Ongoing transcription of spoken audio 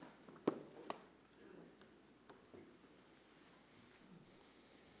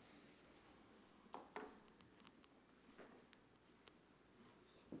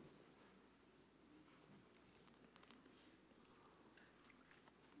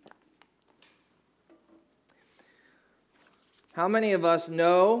How many of us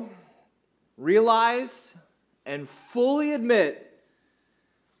know, realize, and fully admit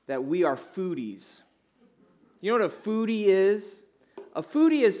that we are foodies? You know what a foodie is? A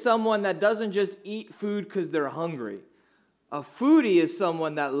foodie is someone that doesn't just eat food because they're hungry. A foodie is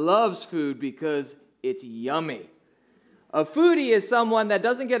someone that loves food because it's yummy. A foodie is someone that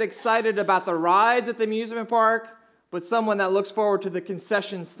doesn't get excited about the rides at the amusement park, but someone that looks forward to the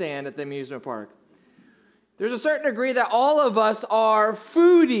concession stand at the amusement park. There's a certain degree that all of us are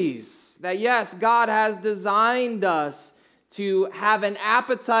foodies. That yes, God has designed us to have an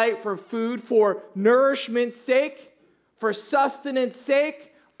appetite for food for nourishment's sake, for sustenance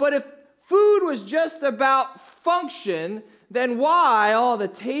sake. But if food was just about function, then why all the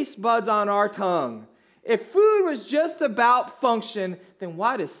taste buds on our tongue? If food was just about function, then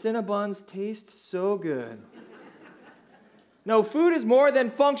why do Cinnabons taste so good? No, food is more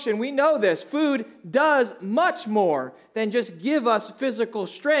than function. We know this. Food does much more than just give us physical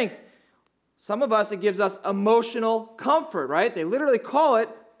strength. Some of us, it gives us emotional comfort, right? They literally call it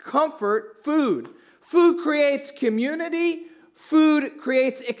comfort food. Food creates community. Food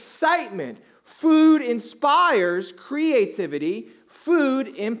creates excitement. Food inspires creativity. Food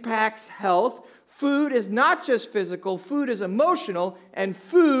impacts health. Food is not just physical. Food is emotional. And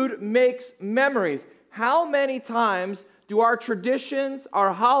food makes memories. How many times do our traditions,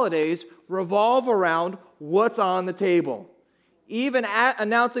 our holidays, revolve around what's on the table? Even at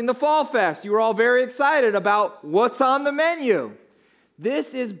announcing the Fall Fest, you were all very excited about what's on the menu.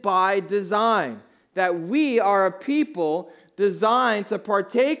 This is by design, that we are a people designed to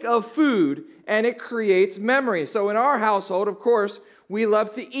partake of food, and it creates memories. So in our household, of course, we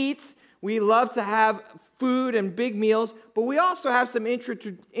love to eat. We love to have food and big meals, but we also have some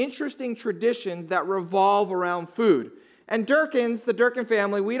interesting traditions that revolve around food. And Durkins, the Durkin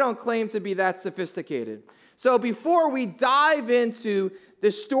family, we don't claim to be that sophisticated. So before we dive into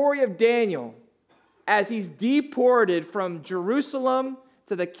the story of Daniel, as he's deported from Jerusalem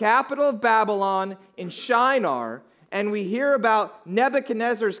to the capital of Babylon in Shinar, and we hear about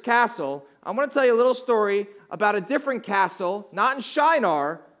Nebuchadnezzar's castle, I want to tell you a little story about a different castle, not in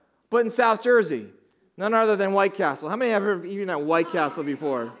Shinar, but in South Jersey. None other than White Castle. How many have ever eaten at White Castle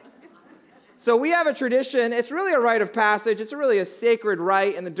before? So we have a tradition, it's really a rite of passage, it's really a sacred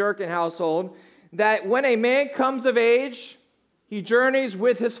rite in the Durkin household, that when a man comes of age, he journeys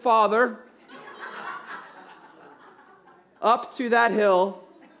with his father up to that hill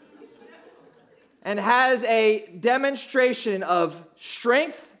and has a demonstration of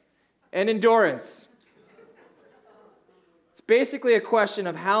strength and endurance. It's basically a question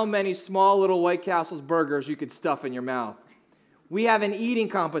of how many small little White Castle's burgers you could stuff in your mouth. We have an eating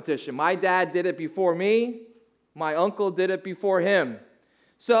competition. My dad did it before me. My uncle did it before him.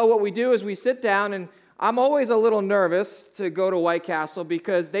 So what we do is we sit down, and I'm always a little nervous to go to White Castle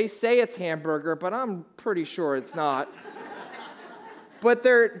because they say it's hamburger, but I'm pretty sure it's not. But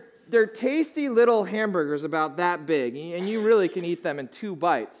they're tasty little hamburgers about that big, and you really can eat them in 2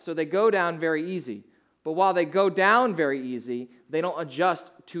 bites. So they go down very easy. But while they go down very easy, they don't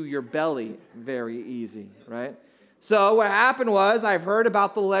adjust to your belly very easy, right? So what happened was, I've heard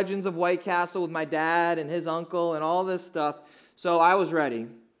about the legends of White Castle with my dad and his uncle and all this stuff, so I was ready.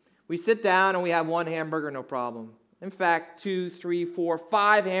 We sit down and we have 1 hamburger, no problem. In fact, 2, 3, 4,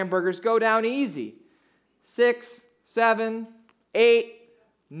 5 hamburgers go down easy. 6, 7, 8,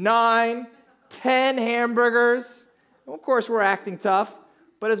 9, 10 hamburgers. Of course, we're acting tough.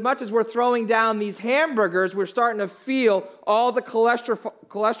 But as much as we're throwing down these hamburgers, we're starting to feel all the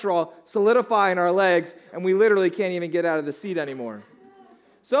cholesterol solidify in our legs, and we literally can't even get out of the seat anymore.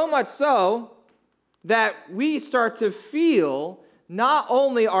 So much so that we start to feel not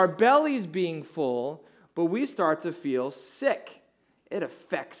only our bellies being full, but we start to feel sick. It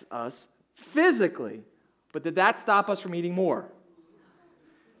affects us physically. But did that stop us from eating more?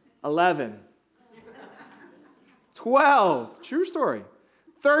 11. 12. True story.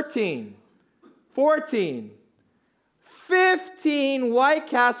 13, 14, 15 White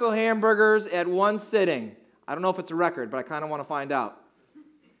Castle hamburgers at one sitting. I don't know if it's a record, but I kind of want to find out.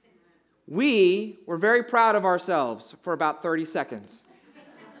 We were very proud of ourselves for about 30 seconds.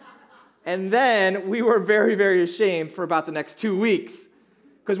 And then we were very, very ashamed for about the next 2 weeks.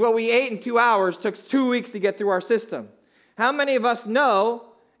 Because what we ate in 2 hours took 2 weeks to get through our system. How many of us know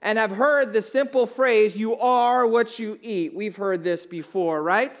and have heard the simple phrase, you are what you eat? We've heard this before,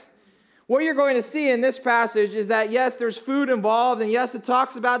 right? What you're going to see in this passage is that, yes, there's food involved, and yes, it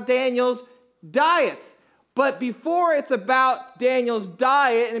talks about Daniel's diet. But before it's about Daniel's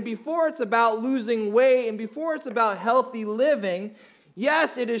diet, and before it's about losing weight, and before it's about healthy living,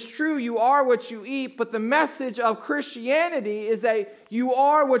 Yes, it is true you are what you eat, but the message of Christianity is that you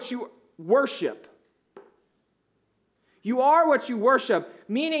are what you worship. You are what you worship,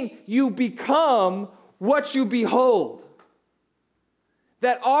 meaning you become what you behold.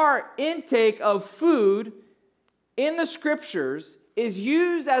 That our intake of food in the scriptures is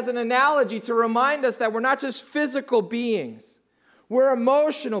used as an analogy to remind us that we're not just physical beings. We're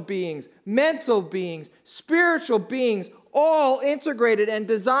emotional beings, mental beings, spiritual beings, all integrated and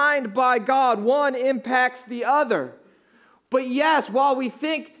designed by God. One impacts the other. But yes, while we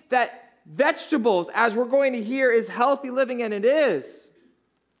think that vegetables, as we're going to hear, is healthy living, and it is,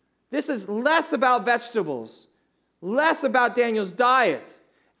 this is less about vegetables, less about Daniel's diet,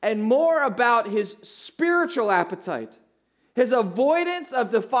 and more about his spiritual appetite, his avoidance of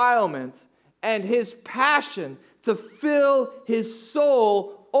defilement, and his passion to fill his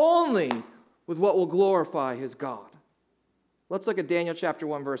soul only with what will glorify his God. Let's look at Daniel chapter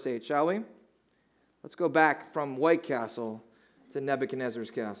 1, verse 8, shall we? Let's go back from White Castle to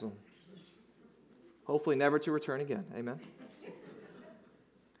Nebuchadnezzar's castle. Hopefully never to return again. Amen.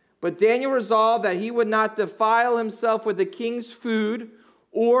 But Daniel resolved that he would not defile himself with the king's food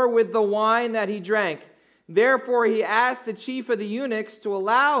or with the wine that he drank. Therefore, he asked the chief of the eunuchs to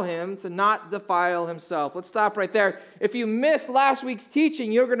allow him to not defile himself. Let's stop right there. If you missed last week's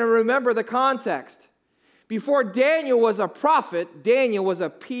teaching, you're going to remember the context. Before Daniel was a prophet, Daniel was a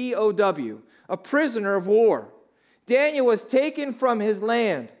POW, a prisoner of war. Daniel was taken from his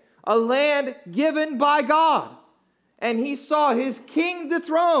land, a land given by God. And he saw his king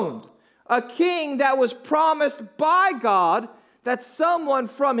dethroned, a king that was promised by God that someone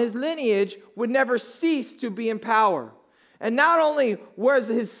from his lineage would never cease to be in power. And not only was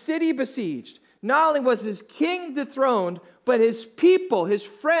his city besieged, not only was his king dethroned, but his people, his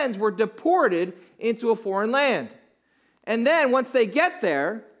friends, were deported into a foreign land. And then once they get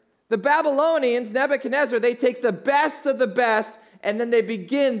there, the Babylonians, Nebuchadnezzar, they take the best of the best, and then they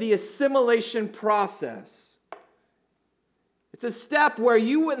begin the assimilation process. It's a step where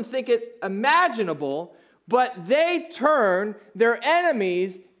you wouldn't think it imaginable, but they turn their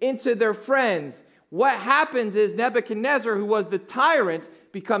enemies into their friends. What happens is Nebuchadnezzar, who was the tyrant,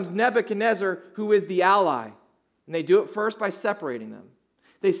 becomes Nebuchadnezzar, who is the ally. And they do it first by separating them.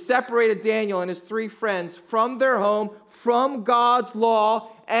 They separated Daniel and his three friends from their home, from God's law,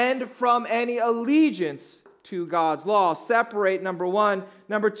 and from any allegiance to God's law. Separate, number one.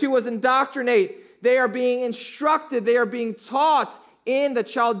 Number two was indoctrinate. They are being instructed, they are being taught in the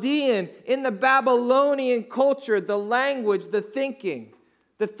Chaldean, in the Babylonian culture, the language, the thinking.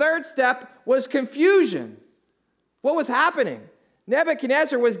 The third step was confusion. What was happening?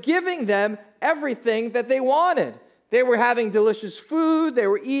 Nebuchadnezzar was giving them everything that they wanted. They were having delicious food. They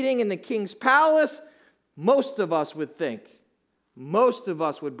were eating in the king's palace. Most of us would think, most of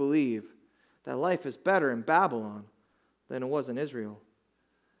us would believe that life is better in Babylon than it was in Israel.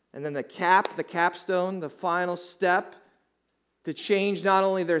 And then the capstone, the final step to change not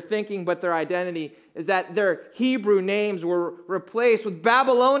only their thinking but their identity is that their Hebrew names were replaced with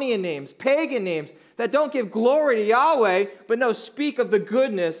Babylonian names, pagan names that don't give glory to Yahweh but no, speak of the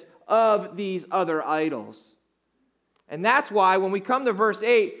goodness of these other idols. And that's why when we come to verse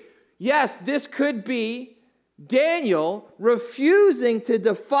 8, yes, this could be Daniel refusing to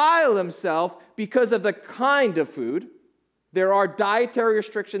defile himself because of the kind of food. There are dietary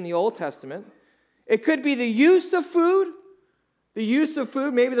restrictions in the Old Testament. It could be the use of food. The use of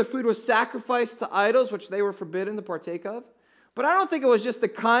food, maybe the food was sacrificed to idols, which they were forbidden to partake of. But I don't think it was just the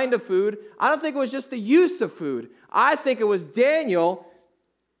kind of food. I don't think it was just the use of food. I think it was Daniel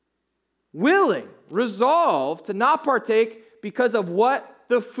willing, resolved to not partake because of what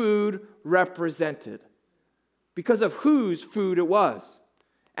the food represented, because of whose food it was.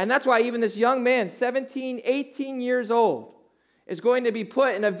 And that's why even this young man, 17, 18 years old, is going to be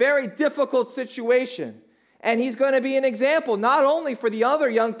put in a very difficult situation. And he's going to be an example not only for the other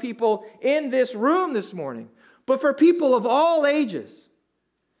young people in this room this morning, but for people of all ages.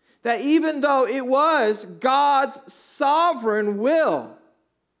 That even though it was God's sovereign will,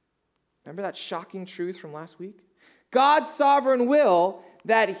 remember that shocking truth from last week? God's sovereign will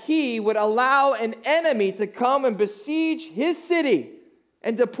that he would allow an enemy to come and besiege his city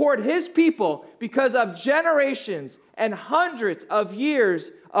and deport his people because of generations and hundreds of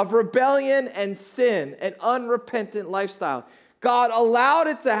years of rebellion and sin and unrepentant lifestyle. God allowed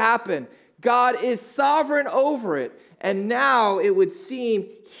it to happen. God is sovereign over it. And now it would seem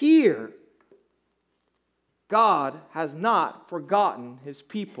here, God has not forgotten his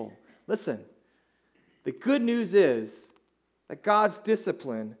people. Listen, the good news is that God's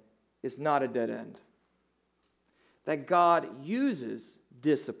discipline is not a dead end. that God uses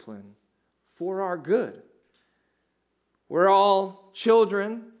discipline for our good. We're all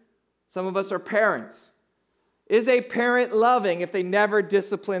children. Some of us are parents. Is a parent loving if they never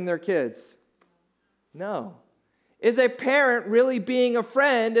discipline their kids? No. Is a parent really being a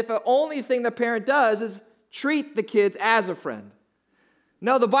friend if the only thing the parent does is treat the kids as a friend?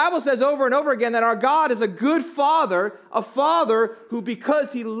 No, the Bible says over and over again that our God is a good father, a father who,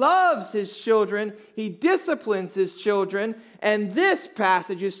 because he loves his children, he disciplines his children. And this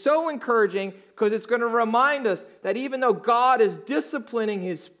passage is so encouraging because it's going to remind us that even though God is disciplining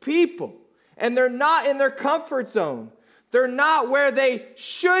his people, and they're not in their comfort zone, they're not where they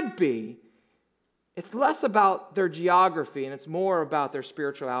should be, it's less about their geography and it's more about their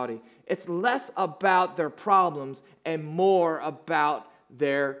spirituality. It's less about their problems and more about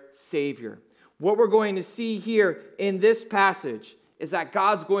their Savior. What we're going to see here in this passage is that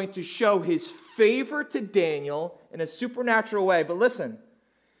God's going to show his favor to Daniel in a supernatural way. But listen,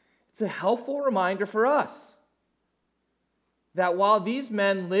 it's a helpful reminder for us that while these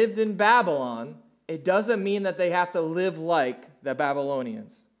men lived in Babylon, it doesn't mean that they have to live like the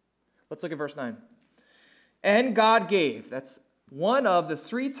Babylonians. Let's look at verse 9. And God gave. That's one of the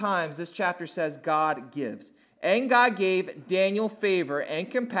 3 times this chapter says God gives. And God gave Daniel favor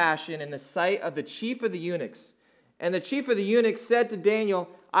and compassion in the sight of the chief of the eunuchs. And the chief of the eunuchs said to Daniel,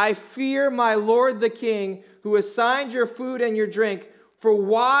 I fear my lord the king, who assigned your food and your drink, for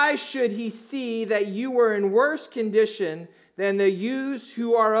why should he see that you are in worse condition than the youths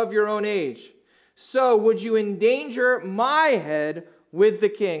who are of your own age? So would you endanger my head with the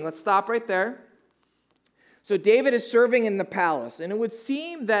king? Let's stop right there. So David is serving in the palace, and it would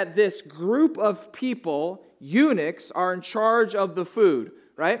seem that this group of people, eunuchs, are in charge of the food,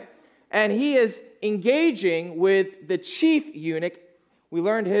 right? And he is engaging with the chief eunuch. We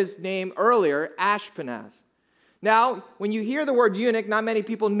learned his name earlier, Ashpenaz. Now, when you hear the word eunuch, not many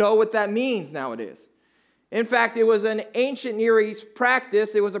people know what that means nowadays. In fact, it was an ancient Near East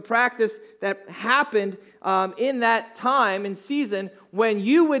practice. It was a practice that happened in that time and season when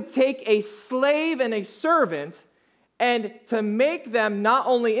you would take a slave and a servant, and to make them not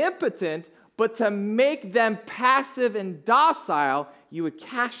only impotent, but to make them passive and docile, you would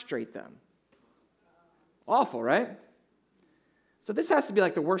castrate them. Awful, right? So this has to be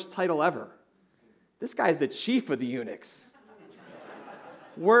like the worst title ever. This guy's the chief of the eunuchs.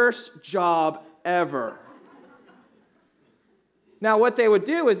 Worst job ever. Now, what they would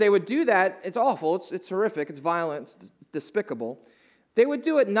do is they would do that. It's awful. It's horrific. It's violent. It's despicable. They would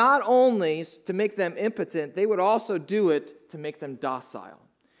do it not only to make them impotent, they would also do it to make them docile.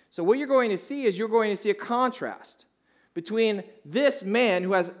 So what you're going to see is you're going to see a contrast between this man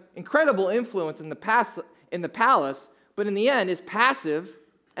who has incredible influence in the palace, but in the end is passive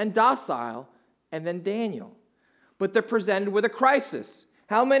and docile, and then Daniel. But they're presented with a crisis.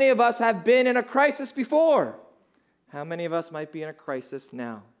 How many of us have been in a crisis before? How many of us might be in a crisis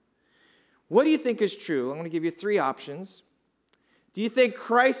now? What do you think is true? I'm going to give you 3 options. Do you think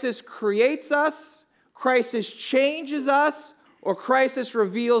crisis creates us, crisis changes us, or crisis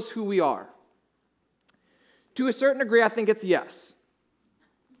reveals who we are? To a certain degree, I think it's yes.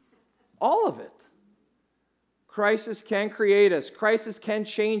 All of it. Crisis can create us. Crisis can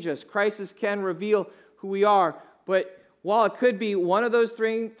change us. Crisis can reveal who we are. But while it could be one of those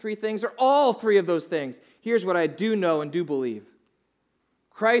three things or all 3 of those things, here's what I do know and do believe.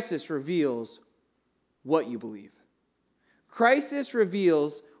 Crisis reveals what you believe. Crisis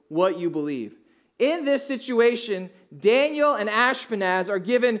reveals what you believe. In this situation, Daniel and Ashpenaz are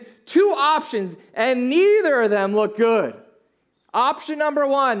given 2 options, and neither of them look good. Option number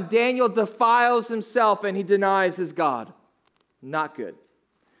 1, Daniel defiles himself and he denies his God. Not good.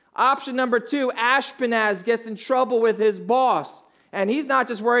 Option number 2, Ashpenaz gets in trouble with his boss. And he's not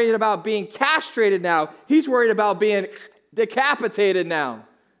just worried about being castrated now, he's worried about being decapitated now.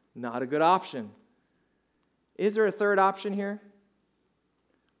 Not a good option. Is there a third option here?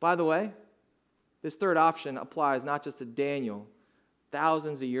 By the way, this third option applies not just to Daniel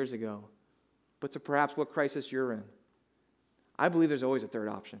thousands of years ago, but to perhaps what crisis you're in. I believe there's always a third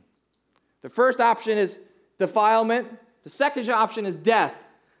option. The first option is defilement. The second option is death.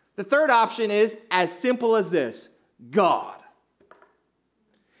 The third option is as simple as this: God.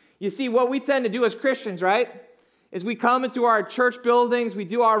 You see, what we tend to do as Christians, right, is we come into our church buildings, we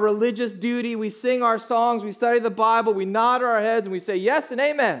do our religious duty, we sing our songs, we study the Bible, we nod our heads, and we say yes and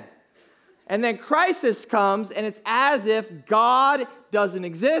amen. And then crisis comes, and it's as if God doesn't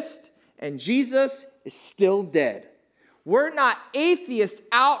exist and Jesus is still dead. We're not atheists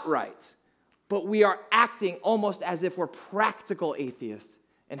outright, but we are acting almost as if we're practical atheists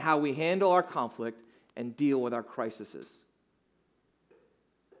in how we handle our conflict and deal with our crises.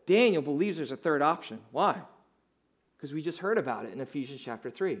 Daniel believes there's a third option. Why? Because we just heard about it in Ephesians chapter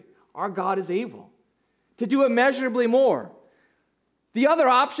 3. Our God is able to do immeasurably more. The other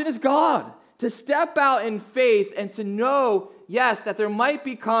option is God, to step out in faith and to know, yes, that there might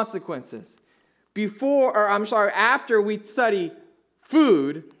be consequences. After we study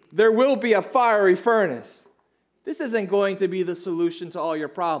food, there will be a fiery furnace. This isn't going to be the solution to all your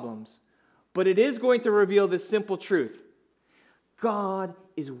problems, but it is going to reveal this simple truth. God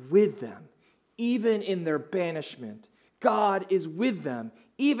is with them, even in their banishment. God is with them,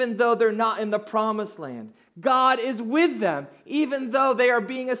 even though they're not in the promised land. God is with them, even though they are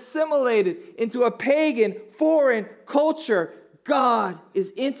being assimilated into a pagan, foreign culture. God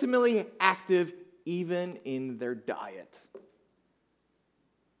is intimately active even in their diet.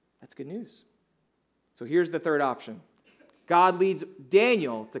 That's good news. So here's the third option. God leads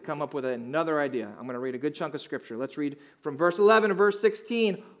Daniel to come up with another idea. I'm going to read a good chunk of Scripture. Let's read from verse 11 to verse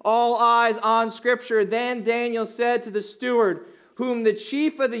 16. All eyes on Scripture. Then Daniel said to the steward, whom the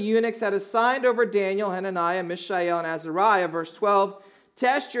chief of the eunuchs had assigned over Daniel, Hananiah, Mishael, and Azariah, verse 12,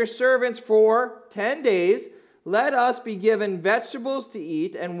 test your servants for 10 days. Let us be given vegetables to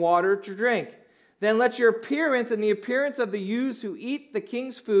eat and water to drink. Then let your appearance and the appearance of the youths who eat the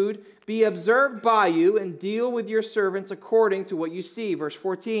king's food be observed by you, and deal with your servants according to what you see. Verse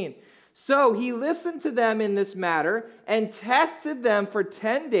 14. So he listened to them in this matter and tested them for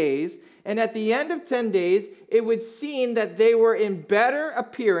 10 days. And at the end of 10 days, it would seem that they were in better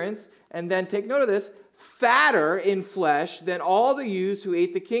appearance, and then take note of this, fatter in flesh than all the youths who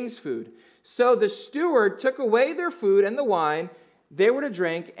ate the king's food. So the steward took away their food and the wine they were to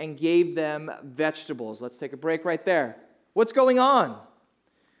drink and gave them vegetables. Let's take a break right there. What's going on?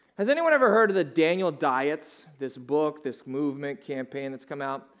 Has anyone ever heard of the Daniel Diets, this book, this movement, campaign that's come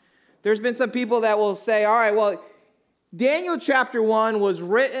out? There's been some people that will say, all right, well, Daniel chapter 1 was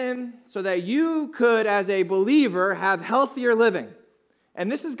written so that you could, as a believer, have healthier living. And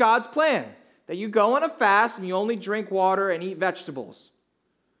this is God's plan, that you go on a fast and you only drink water and eat vegetables.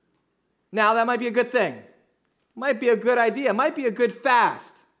 Now, that might be a good thing. Might be a good idea. Might be a good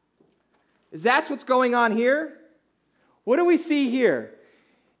fast. Is that what's going on here? What do we see here?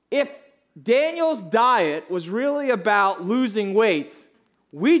 If Daniel's diet was really about losing weight,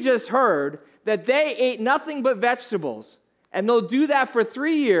 we just heard that they ate nothing but vegetables, and they'll do that for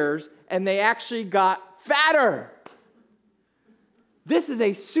 3 years, and they actually got fatter. This is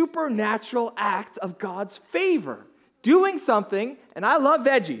a supernatural act of God's favor. Doing something, and I love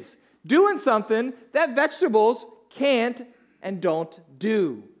veggies, doing something that vegetables can't and don't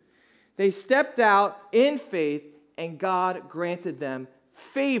do. They stepped out in faith, and God granted them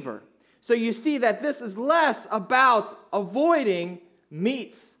favor. So you see that this is less about avoiding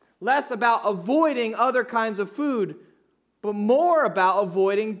meats, less about avoiding other kinds of food, but more about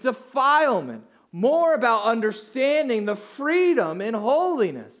avoiding defilement, more about understanding the freedom in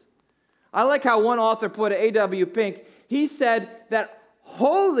holiness. I like how one author put it, A.W. Pink. He said that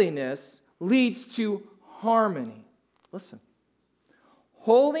holiness leads to harmony. Listen.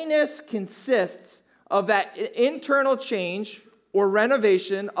 Holiness consists of that internal change or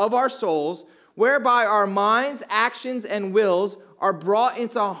renovation of our souls, whereby our minds, actions, and wills are brought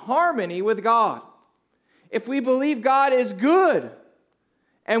into harmony with God. If we believe God is good,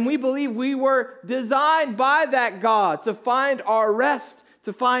 and we believe we were designed by that God to find our rest,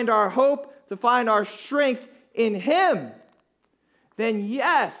 to find our hope, to find our strength in Him, then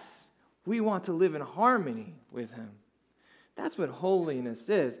yes, we want to live in harmony with Him. That's what holiness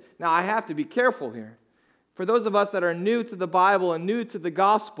is. Now, I have to be careful here. For those of us that are new to the Bible and new to the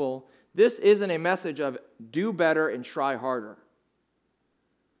gospel, this isn't a message of do better and try harder.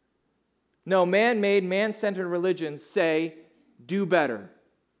 No, man-made, man-centered religions say do better,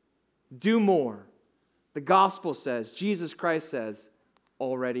 do more. The gospel says, Jesus Christ says,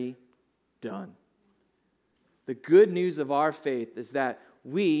 already done. The good news of our faith is that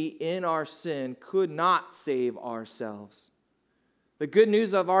we, in our sin, could not save ourselves. The good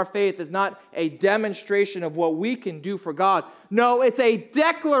news of our faith is not a demonstration of what we can do for God. No, it's a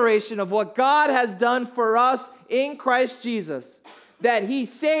declaration of what God has done for us in Christ Jesus. That He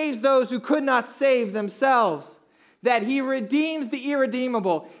saves those who could not save themselves. That He redeems the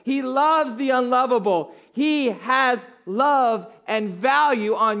irredeemable. He loves the unlovable. He has love and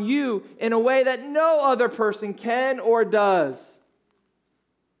value on you in a way that no other person can or does.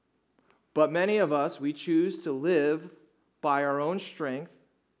 But many of us, we choose to live by our own strength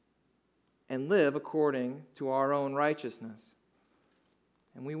and live according to our own righteousness.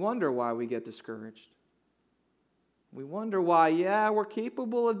 And we wonder why we get discouraged. We wonder why, we're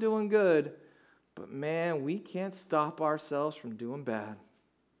capable of doing good, But man, we can't stop ourselves from doing bad.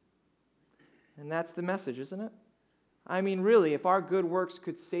 And that's the message, isn't it? I mean, really, if our good works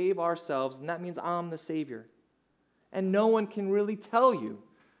could save ourselves, then that means I'm the Savior. And no one can really tell you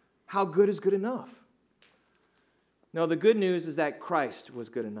how good is good enough. No, the good news is that Christ was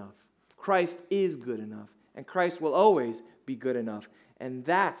good enough. Christ is good enough. And Christ will always be good enough. And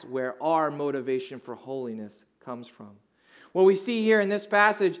that's where our motivation for holiness comes from. What we see here in this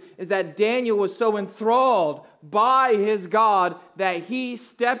passage is that Daniel was so enthralled by his God that he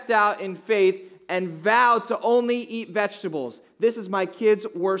stepped out in faith and vowed to only eat vegetables. This is my kid's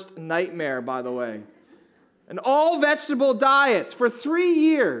worst nightmare, by the way. An all-vegetable diet for 3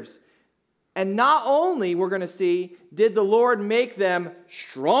 years. And not only, we're going to see, did the Lord make them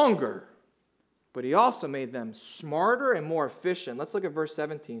stronger, but he also made them smarter and more efficient. Let's look at verse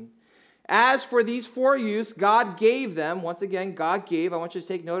 17. As for these 4 youths, God gave them, once again, God gave, I want you to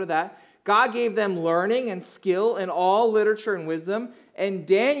take note of that. God gave them learning and skill in all literature and wisdom, and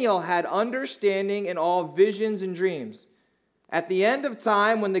Daniel had understanding in all visions and dreams. At the end of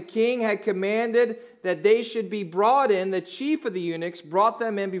time, when the king had commanded that they should be brought in, the chief of the eunuchs brought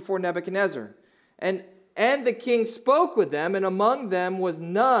them in before Nebuchadnezzar. And the king spoke with them, and among them was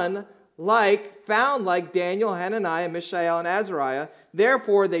none found like Daniel, Hananiah, Mishael, and Azariah.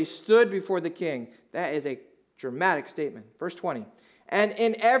 Therefore they stood before the king. That is a dramatic statement. Verse 20. And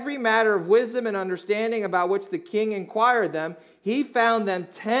in every matter of wisdom and understanding about which the king inquired them, he found them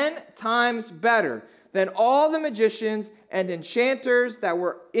 10 times better than all the magicians and enchanters that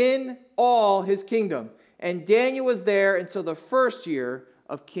were in all his kingdom. And Daniel was there until the first year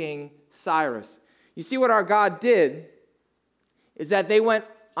of King Cyrus. You see what our God did is that they went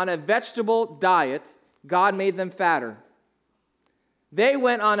on a vegetable diet. God made them fatter. They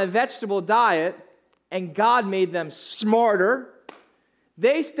went on a vegetable diet, and God made them smarter.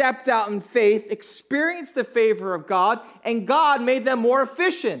 They stepped out in faith, experienced the favor of God, and God made them more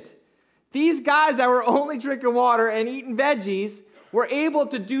efficient. These guys that were only drinking water and eating veggies were able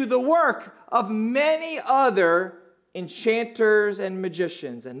to do the work of many other enchanters and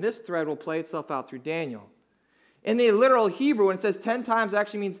magicians. And this thread will play itself out through Daniel. In the literal Hebrew, when it says 10 times, it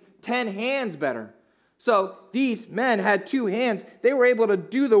actually means 10 hands better. So these men had 2 hands. They were able to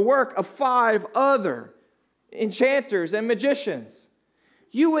do the work of 5 other enchanters and magicians.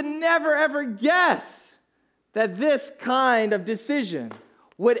 You would never, ever guess that this kind of decision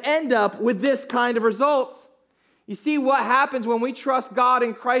would end up with this kind of results. You see, what happens when we trust God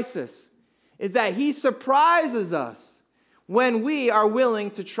in crisis is that he surprises us when we are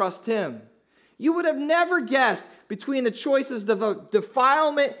willing to trust him. You would have never guessed between the choices of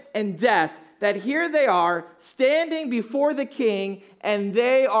defilement and death that here they are standing before the king, and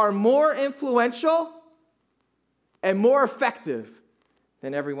they are more influential and more effective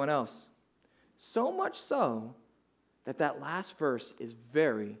than everyone else. So much so that last verse is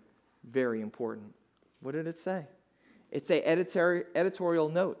very, very important. What did it say? It's an editorial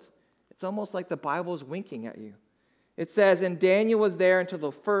note. It's almost like the Bible is winking at you. It says, and Daniel was there until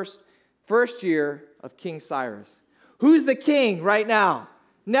the first year of King Cyrus. Who's the king right now?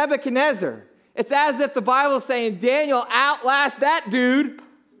 Nebuchadnezzar. It's as if the Bible is saying Daniel outlasts that dude,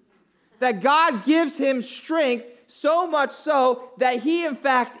 that God gives him strength, so much so that he, in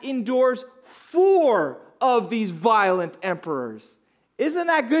fact, endures 4 of these violent emperors. Isn't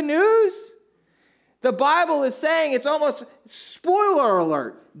that good news? The Bible is saying, it's almost spoiler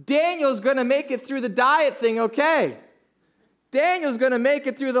alert, Daniel's going to make it through the diet thing okay. Daniel's going to make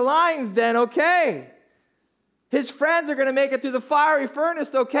it through the lion's den okay. His friends are going to make it through the fiery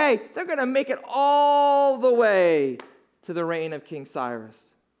furnace okay. They're going to make it all the way to the reign of King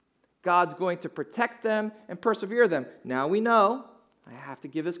Cyrus. God's going to protect them and persevere them. Now we know, I have to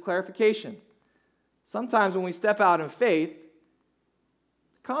give this clarification. Sometimes when we step out in faith,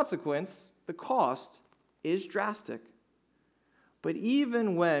 the consequence, the cost, is drastic. But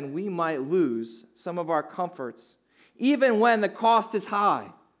even when we might lose some of our comforts, even when the cost is high,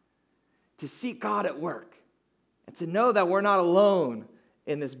 to seek God at work and to know that we're not alone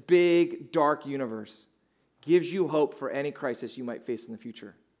in this big, dark universe gives you hope for any crisis you might face in the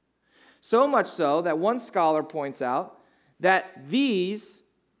future. So much so that one scholar points out that these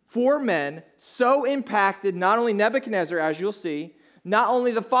 4 men so impacted not only Nebuchadnezzar, as you'll see, not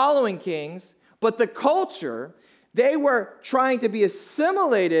only the following kings, but the culture. They were trying to be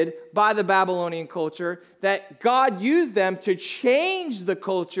assimilated by the Babylonian culture, that God used them to change the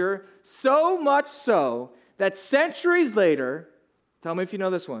culture so much so that centuries later, tell me if you know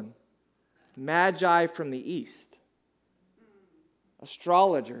this one, Magi from the East,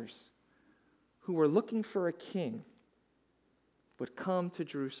 astrologers who were looking for a king, would come to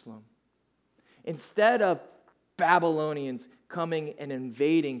Jerusalem. Instead of Babylonians coming and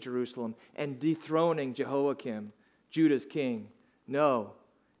invading Jerusalem and dethroning Jehoiakim, Judah's king. No,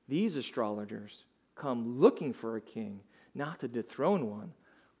 these astrologers come looking for a king, not to dethrone one,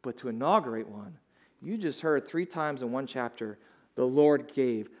 but to inaugurate one. You just heard 3 times in one chapter, the Lord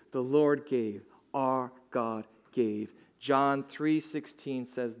gave, our God gave. John 3:16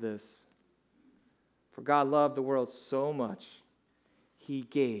 says this, for God loved the world so much, he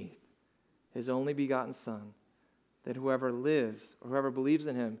gave his only begotten Son, that whoever lives or whoever believes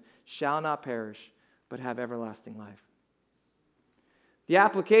in him shall not perish, but have everlasting life. The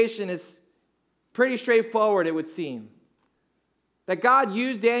application is pretty straightforward, it would seem. That God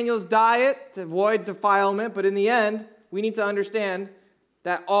used Daniel's diet to avoid defilement, but in the end, we need to understand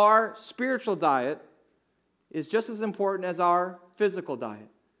that our spiritual diet is just as important as our physical diet.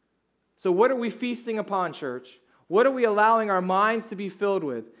 So what are we feasting upon, church? What are we allowing our minds to be filled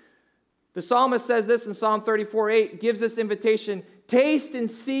with? The psalmist says this in Psalm 34:8, gives this invitation, taste and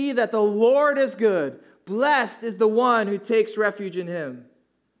see that the Lord is good. Blessed is the one who takes refuge in him.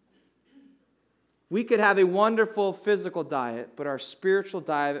 We could have a wonderful physical diet, but our spiritual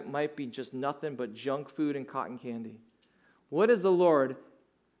diet might be just nothing but junk food and cotton candy. What is the Lord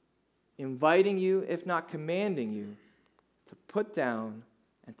inviting you, if not commanding you, to put down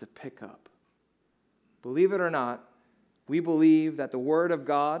and to pick up? Believe it or not, we believe that the Word of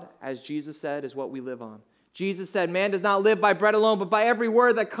God, as Jesus said, is what we live on. Jesus said, man does not live by bread alone, but by every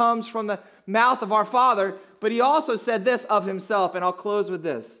word that comes from the mouth of our Father. But he also said this of himself, and I'll close with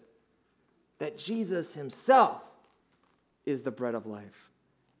this, that Jesus himself is the bread of life.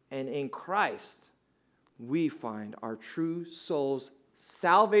 And in Christ, we find our true soul's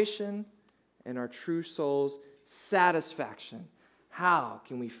salvation and our true soul's satisfaction. How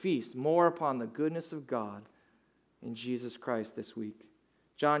can we feast more upon the goodness of God in Jesus Christ this week?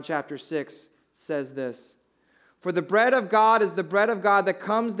 John chapter 6 says this, for the bread of God is the bread of God that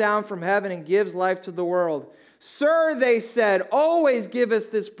comes down from heaven and gives life to the world. Sir, they said, always give us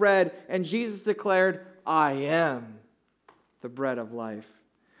this bread. And Jesus declared, I am the bread of life.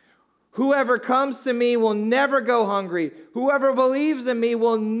 Whoever comes to me will never go hungry. Whoever believes in me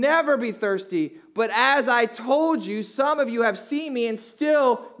will never be thirsty. But as I told you, some of you have seen me and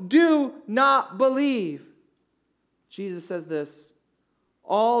still do not believe. Jesus says this,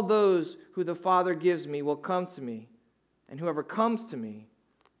 all those who the Father gives me will come to me, and whoever comes to me,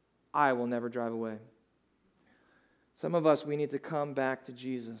 I will never drive away. Some of us, we need to come back to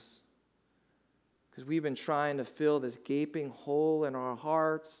Jesus because we've been trying to fill this gaping hole in our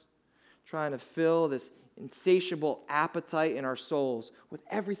hearts, trying to fill this insatiable appetite in our souls with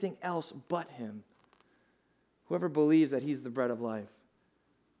everything else but him. Whoever believes that he's the bread of life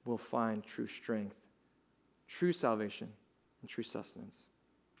will find true strength, true salvation, and true sustenance.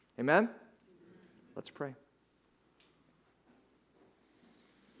 Amen? Let's pray.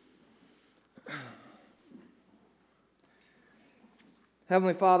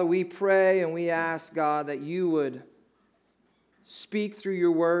 Heavenly Father, we pray and we ask, God, that you would speak through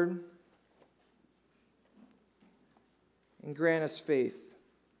your word and grant us faith.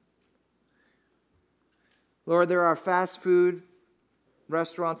 Lord, there are fast food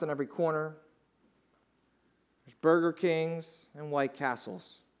restaurants on every corner. There's Burger Kings and White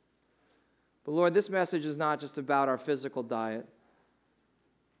Castles. But Lord, this message is not just about our physical diet.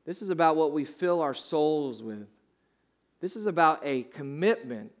 This is about what we fill our souls with. This is about a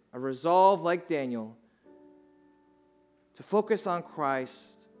commitment, a resolve like Daniel, to focus on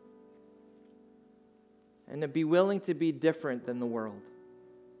Christ and to be willing to be different than the world,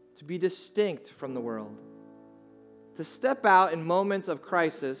 to be distinct from the world, to step out in moments of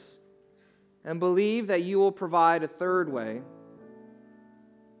crisis and believe that you will provide a third way,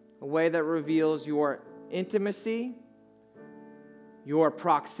 a way that reveals your intimacy, your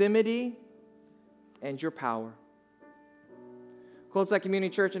proximity, and your power. Cold Side Community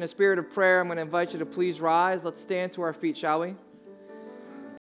Church, in a spirit of prayer, I'm going to invite you to please rise. Let's stand to our feet, shall we?